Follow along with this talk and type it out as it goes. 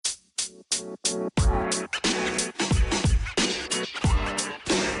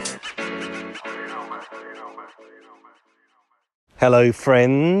Hello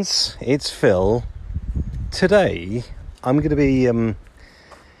friends, it's Phil. Today I'm going to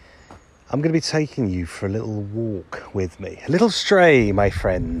be taking you for a little walk with me, a little stray, my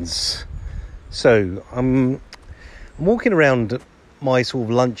friends. So I'm walking around my sort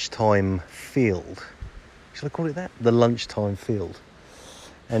of lunchtime field. Shall I call it that? The lunchtime field.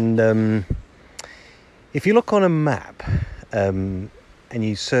 And if you look on a map and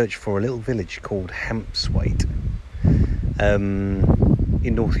you search for a little village called Hampswaite,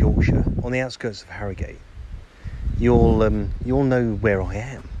 in North Yorkshire, on the outskirts of Harrogate, you'll know where I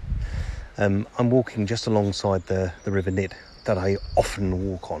am. I'm walking just alongside the River Nid that I often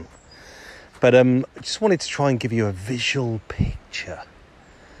walk on. But I just wanted to try and give you a visual picture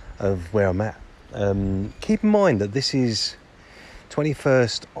of where I'm at. Keep in mind that this is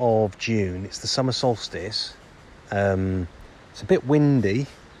 21st of June. It's the summer solstice. It's a bit windy.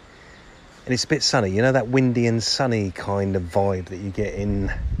 And it's a bit sunny, you know, that windy and sunny kind of vibe that you get in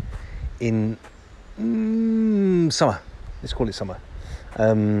summer. Let's call it summer.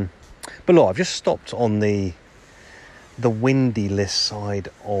 But look, I've just stopped on the windy-less side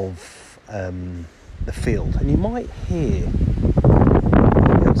of the field, and you might be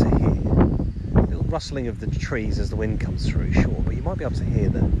able to hear a little rustling of the trees as the wind comes through, sure, but you might be able to hear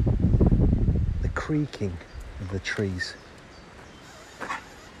the creaking of the trees.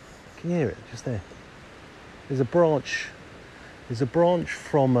 Can you hear it just there? There's a branch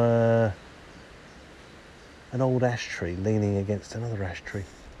from an old ash tree leaning against another ash tree.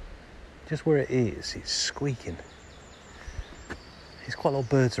 Just where it is, it's squeaking. There's quite a lot of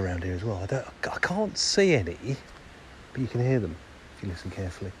birds around here as well. I can't see any, but you can hear them if you listen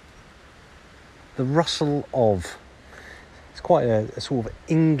carefully. The rustle of, it's quite a sort of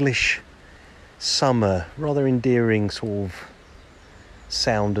English summer, rather endearing sort of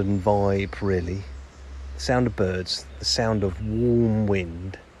sound and vibe, really. The sound of birds, the sound of warm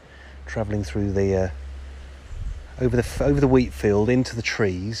wind travelling through the over the wheat field into the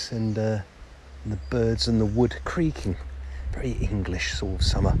trees, and the birds and the wood creaking. Very English sort of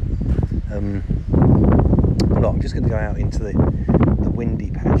summer. Look, I'm just going to go out into the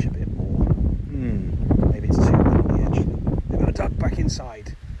windy patch a bit more. Maybe it's too windy actually. Maybe I'll duck back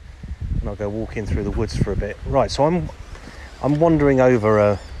inside and I'll go walking through the woods for a bit. Right, so I'm wandering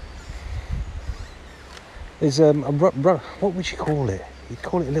over there's what would you call it? You'd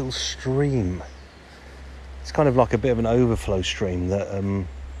call it a little stream. It's kind of like a bit of an overflow stream that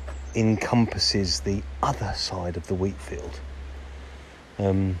encompasses the other side of the wheat field.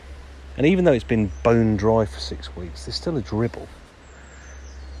 And even though it's been bone dry for 6 weeks, there's still a dribble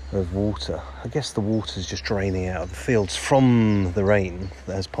of water. I guess the water's just draining out of the fields from the rain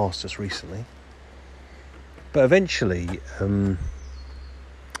that has passed us recently. But eventually, from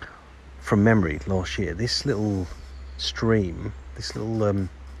memory, last year, this little stream, this little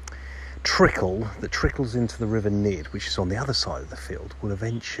trickle that trickles into the River Nid, which is on the other side of the field, will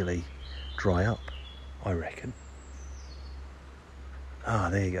eventually dry up, I reckon.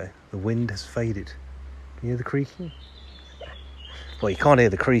 There you go. The wind has faded. Can you hear the creaking? Well, you can't hear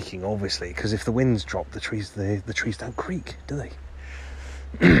the creaking, obviously, because if the wind's dropped, the trees don't creak, do they?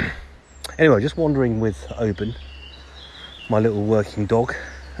 Anyway, just wandering with Oben, my little working dog.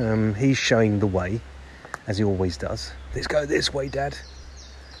 He's showing the way, as he always does. Let's go this way, Dad.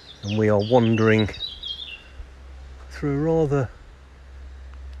 And we are wandering through a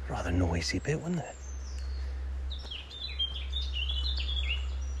rather noisy bit, wasn't it?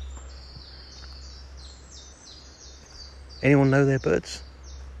 Anyone know their birds?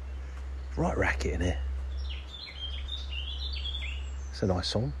 Right racket in here. It's a nice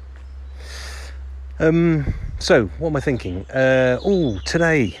song. So what am I thinking?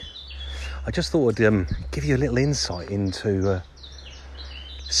 Today I just thought I'd give you a little insight into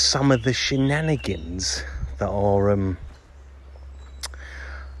some of the shenanigans that are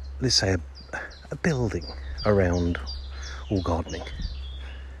let's say a building around all gardening.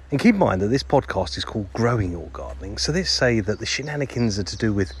 And keep in mind that this podcast is called Growing All Gardening, so let's say that the shenanigans are to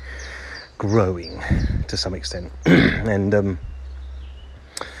do with growing to some extent. And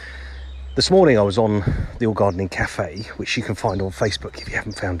this morning I was on the All Gardening Cafe, which you can find on Facebook if you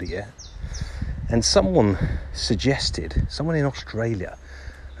haven't found it yet. And someone in Australia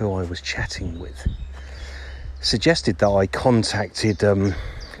who I was chatting with, suggested that I contacted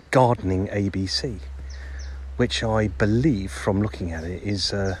Gardening ABC, which I believe, from looking at it,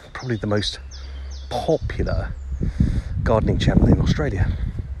 is probably the most popular gardening channel in Australia.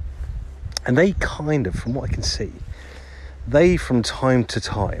 And they kind of, from what I can see, they from time to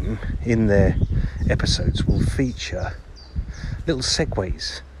time in their episodes will feature little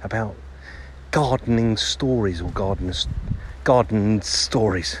segues about gardening stories or garden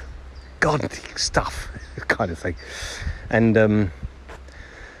stories, gardening stuff kind of thing. And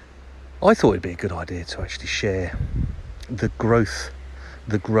I thought it'd be a good idea to actually share the growth,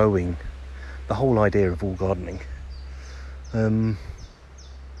 the growing, the whole idea of all gardening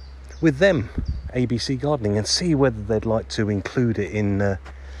with them, ABC Gardening, and see whether they'd like to include it in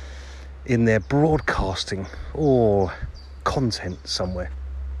their broadcasting or content somewhere.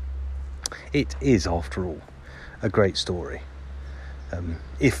 It is, after all, a great story.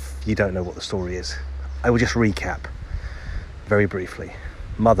 If you don't know what the story is, I will just recap very briefly.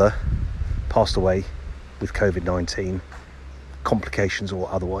 Mother passed away with COVID-19, complications or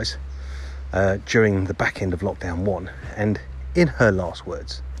otherwise, during the back end of lockdown 1. And in her last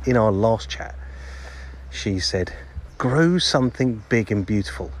words, in our last chat, she said, grow something big and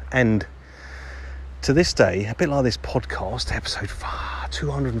beautiful. And to this day, a bit like this podcast, episode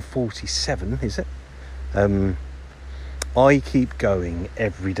 247, is it? I keep going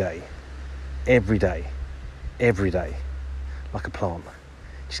every day, like a plant.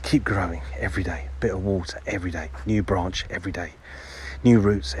 Just keep growing every day, bit of water every day, new branch every day, new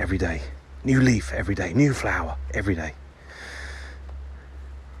roots every day, new leaf every day, new flower every day.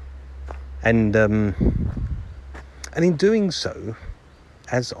 And in doing so,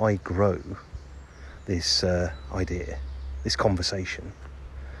 as I grow this idea, this conversation,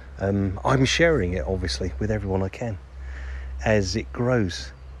 I'm sharing it obviously with everyone I can as it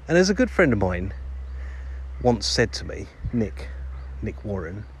grows. And as a good friend of mine once said to me, Nick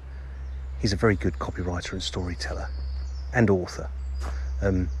Warren, he's a very good copywriter and storyteller and author.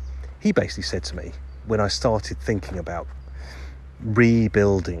 He basically said to me, when I started thinking about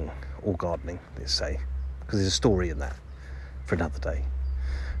rebuilding or gardening, let's say, because there's a story in that for another day,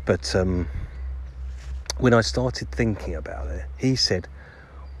 but when I started thinking about it, he said,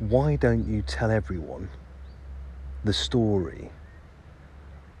 why don't you tell everyone the story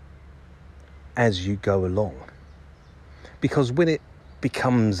as you go along? Because when it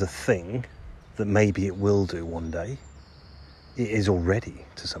becomes a thing that maybe it will do one day, it is already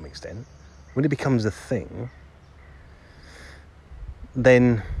to some extent, when it becomes a thing,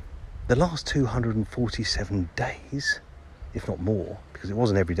 then the last 247 days, if not more, because it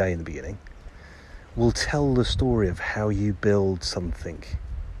wasn't every day in the beginning, will tell the story of how you build something,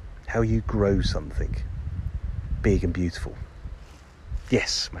 how you grow something big and beautiful.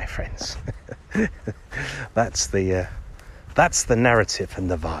 Yes, my friends. That's the narrative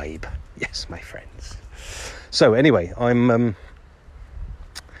and the vibe. Yes, my friends. So anyway, I'm going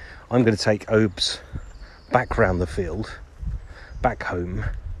to take Obes back round the field, back home,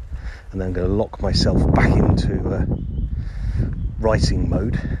 and then I'm going to lock myself back into writing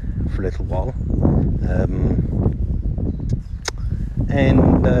mode for a little while.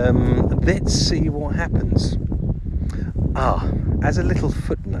 And let's see what happens. As a little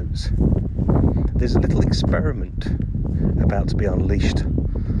footnote, there's a little experiment about to be unleashed.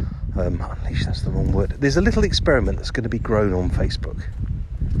 Unleashed, that's the wrong word. There's a little experiment that's going to be grown on Facebook.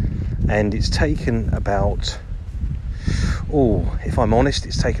 And it's taken about, if I'm honest,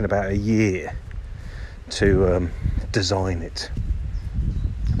 it's taken about a year to design it.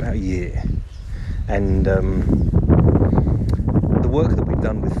 About a year. And the work that we've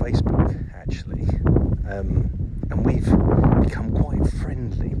done with Facebook, actually, and we've become quite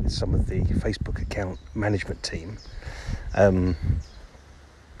friendly with some of the Facebook account management team.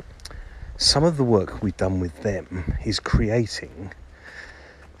 Some of the work we've done with them is creating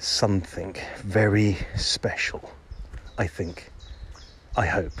something very special, I think. I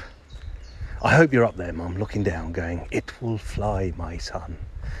hope you're up there, Mum, looking down, going, it will fly, my son.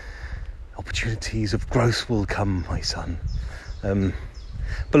 Opportunities of growth will come, my son.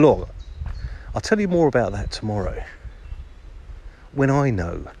 But look, I'll tell you more about that tomorrow, when I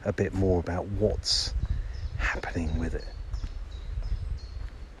know a bit more about what's happening with it.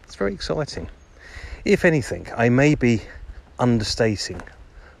 It's very exciting. If anything, I may be understating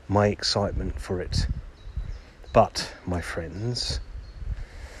my excitement for it. But, my friends,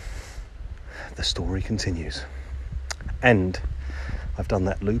 the story continues. And I've done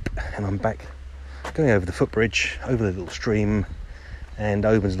that loop and I'm back going over the footbridge, over the little stream, and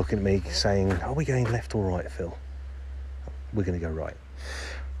Owen's looking at me saying, are we going left or right, Phil? We're going to go right.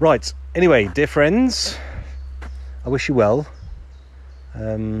 Right, anyway, dear friends, I wish you well.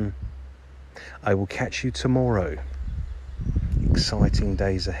 I will catch you tomorrow. Exciting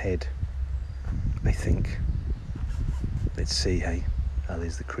days ahead, I think. Let's see, hey? Oh,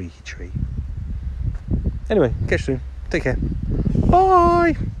 there's the creaky tree. Anyway, catch you soon. Take care.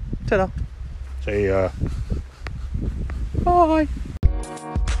 Bye. Ta-da. See ya. Bye.